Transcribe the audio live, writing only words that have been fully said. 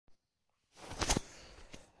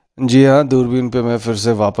जी हाँ, दूरबीन पे मैं फिर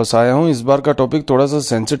से वापस आया हूँ। इस बार का टॉपिक थोड़ा सा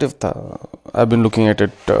सेंसिटिव था। I been looking at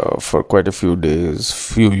it for quite a few days,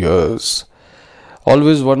 few years,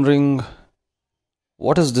 always wondering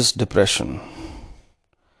what is this depression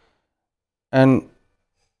and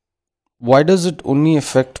why does it only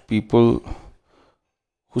affect people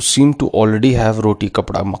who seem to already have roti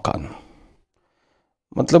kapda makan.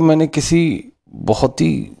 मतलब मैंने किसी बहुत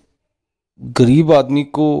ही गरीब आदमी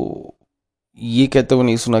को ये कहते हुए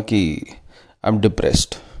नहीं सुना कि आई एम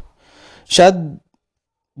डिप्रेस्ड। शायद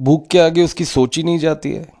भूख के आगे उसकी सोच ही नहीं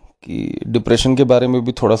जाती है कि डिप्रेशन के बारे में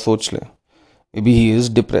भी थोड़ा सोच ले। May be he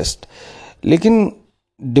is depressed. लेकिन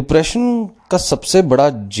डिप्रेशन का सबसे बड़ा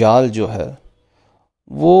जाल जो है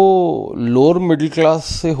वो लोअर मिडिल क्लास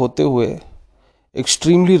से होते हुए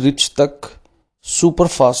एक्सट्रीमली रिच तक सुपर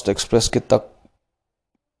फास्ट एक्सप्रेस के तक,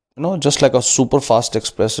 just like a super fast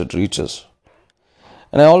express it reaches.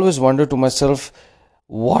 And I always wonder to myself,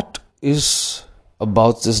 what is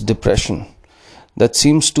about this depression that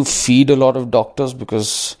seems to feed a lot of doctors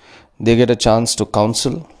because they get a chance to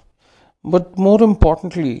counsel? But more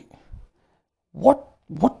importantly,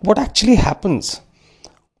 what actually happens?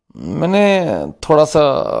 मैंने थोड़ा सा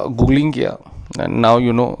googling किया, and now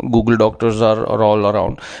Google doctors are all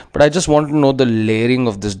around, but I just want to know the layering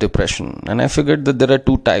of this depression, and I figured that there are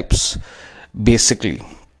two types basically.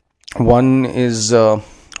 One is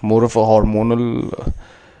more of a hormonal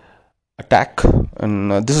attack,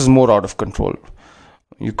 and this is more out of control.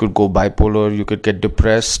 You could go bipolar, you could get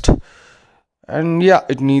depressed, and yeah,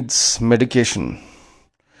 it needs medication.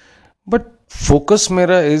 But focus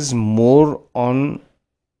mera is more on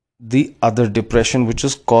the other depression, which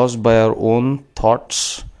is caused by our own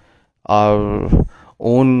thoughts, our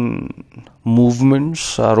own movements,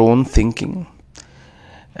 our own thinking.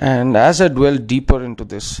 And as I dwell deeper into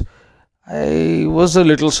this, I was a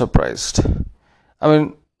little surprised. I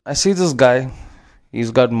mean, I see this guy,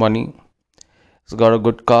 he's got money, he's got a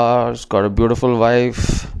good car, he's got a beautiful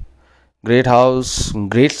wife, great house,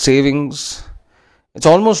 great savings. It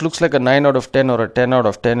almost looks like a 9 out of 10 or a 10 out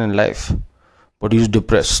of 10 in life. But he's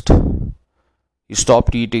depressed. He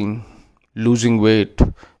stopped eating, losing weight,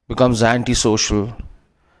 becomes antisocial,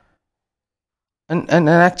 and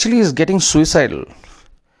actually is getting suicidal.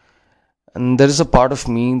 And there is a part of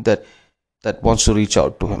me that wants to reach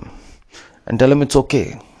out to him and tell him it's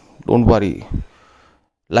okay. Don't worry.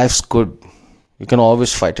 Life's good. You can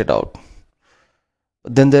always fight it out.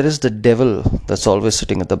 But then there is the devil that's always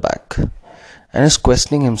sitting at the back and is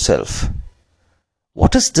questioning himself.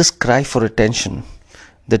 What is this cry for attention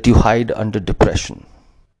that you hide under depression?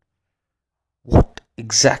 What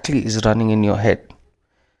exactly is running in your head?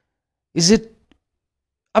 Is it,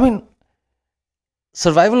 I mean,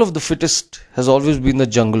 survival of the fittest has always been the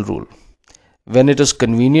jungle rule. When it is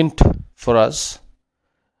convenient for us,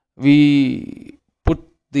 we put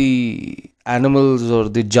the animals or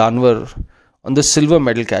the janwar on the silver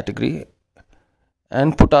medal category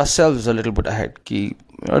and put ourselves a little bit ahead. Ki,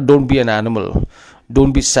 don't be an animal,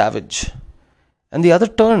 don't be savage. And the other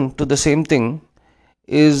turn to the same thing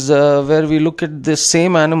is where we look at the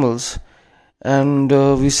same animals and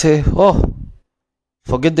we say, oh,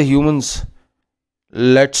 forget the humans,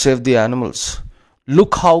 let's save the animals.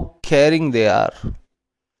 Look how caring they are.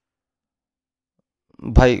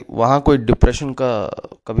 भाई वहाँ कोई depression का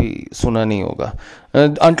कभी सुना नहीं होगा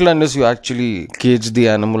until unless you actually cage the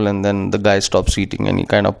animal and then the guy stops eating and he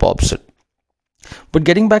kind of pops it. But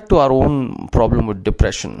getting back to our own problem with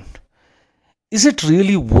depression, is it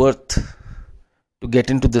really worth to get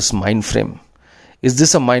into this mind frame? Is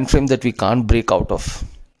this a mind frame that we can't break out of?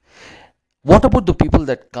 What about the people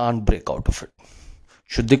that can't break out of it?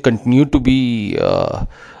 Should they continue to be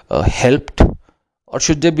helped, or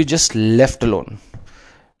should they be just left alone?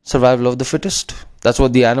 Survival of the fittest. That's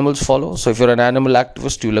what the animals follow. So if you're an animal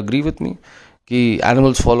activist, you'll agree with me कि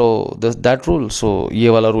animals follow that rule. So ये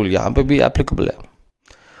वाला rule यहाँ पे भी applicable है.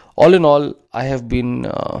 All in all, I have been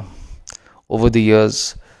over the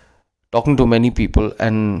years talking to many people,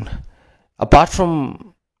 and apart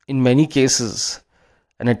from in many cases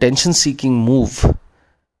an attention seeking move,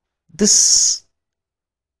 this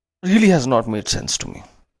really has not made sense to me.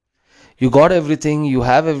 You got everything, you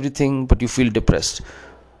have everything, but you feel depressed.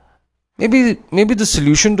 Maybe the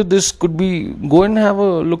solution to this could be go and have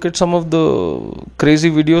a look at some of the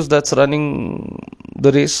crazy videos that's running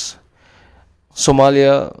the race.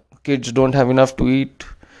 Somalia, kids don't have enough to eat.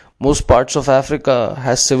 Most parts of Africa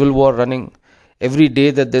has civil war running. Every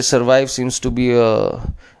day that they survive seems to be a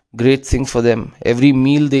great thing for them. Every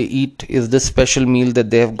meal they eat is the special meal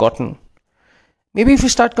that they have gotten. Maybe if we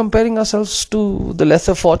start comparing ourselves to the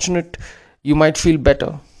lesser fortunate, you might feel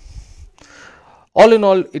better. All in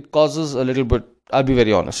all, it causes a little bit, I'll be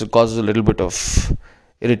very honest, it causes a little bit of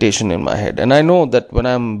irritation in my head. And I know that when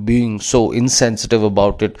I'm being so insensitive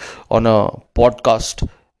about it on a podcast,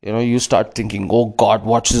 you start thinking, oh God,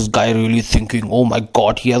 what's this guy really thinking? Oh my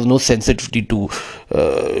God, he has no sensitivity to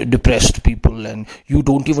depressed people, and you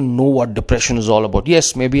don't even know what depression is all about.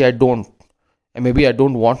 Yes, maybe I don't, and maybe I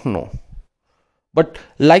don't want to know. But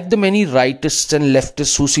like the many rightists and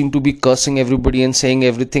leftists who seem to be cursing everybody and saying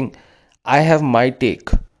everything, I have my take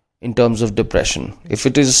in terms of depression. If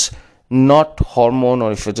it is not hormone,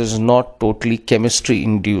 or if it is not totally chemistry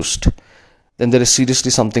induced, then there is seriously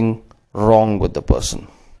something wrong with the person.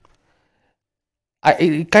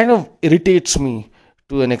 It kind of irritates me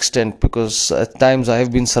to an extent, because at times I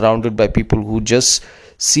have been surrounded by people who just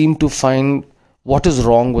seem to find what is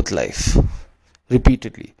wrong with life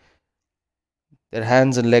repeatedly. Their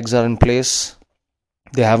hands and legs are in place,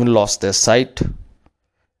 they haven't lost their sight,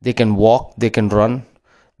 they can walk, they can run,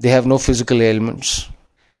 they have no physical ailments,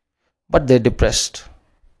 but they're depressed.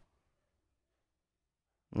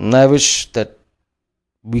 And I wish that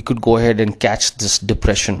we could go ahead and catch this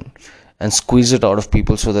depression and squeeze it out of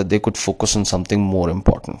people so that they could focus on something more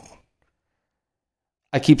important.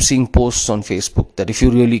 I keep seeing posts on Facebook that if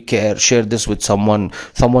you really care, share this with someone.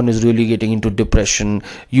 Someone is really getting into depression.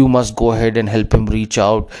 You must go ahead and help him reach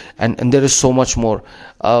out. And there is so much more.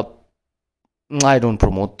 I don't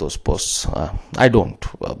promote those posts. I don't,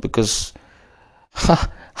 because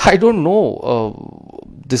I don't know.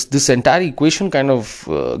 This entire equation kind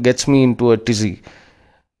of gets me into a tizzy.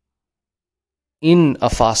 In a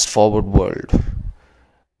fast forward world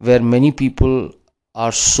where many people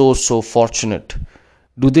are so fortunate,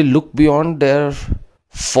 do they look beyond their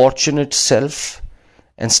fortunate self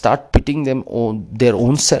and start pitting them on their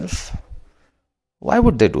own self? Why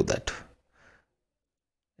would they do that?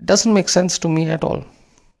 It doesn't make sense to me at all.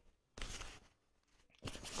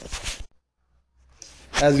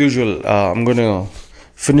 As usual, I'm going to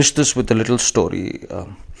finish this with a little story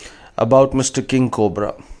about Mr. King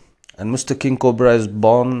Cobra. And Mr. King Cobra is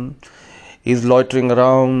born, he's loitering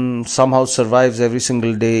around, somehow survives every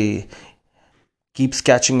single day, keeps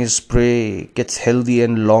catching his prey, gets healthy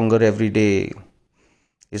and longer every day.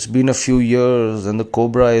 It's been a few years and the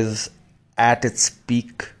cobra is at its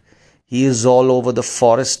peak. He is all over the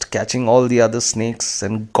forest catching all the other snakes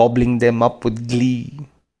and gobbling them up with glee.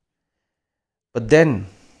 But then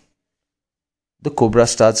the cobra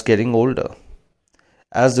starts getting older.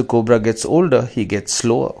 As the cobra gets older, he gets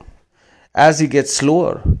slower. As he gets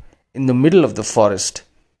slower, in the middle of the forest,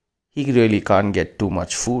 he really can't get too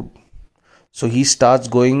much food. So he starts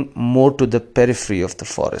going more to the periphery of the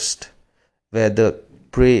forest, where the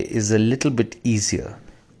prey is a little bit easier,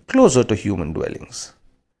 closer to human dwellings.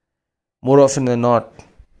 More often than not,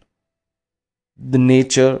 the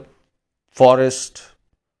nature, forest,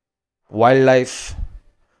 wildlife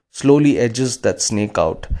slowly edges that snake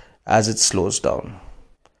out as it slows down,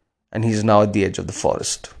 and he's now at the edge of the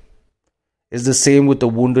forest. It's the same with a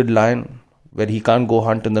wounded lion, where he can't go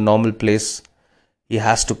hunt in the normal place, he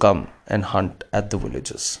has to come and hunt at the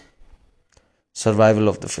villages. Survival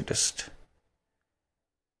of the fittest.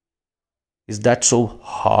 Is that so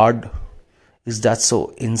hard? Is that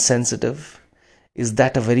so insensitive? Is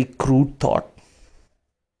that a very crude thought?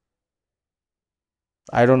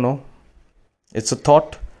 I don't know. It's a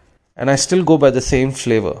thought, and I still go by the same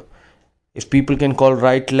flavor. If people can call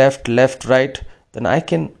right left, left right, then I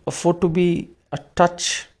can afford to be a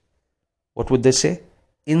touch, what would they say,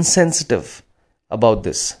 insensitive about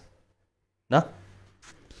this. ना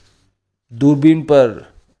दूरबीन पर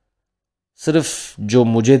सिर्फ जो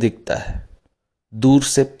मुझे दिखता है, दूर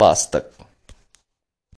से पास तक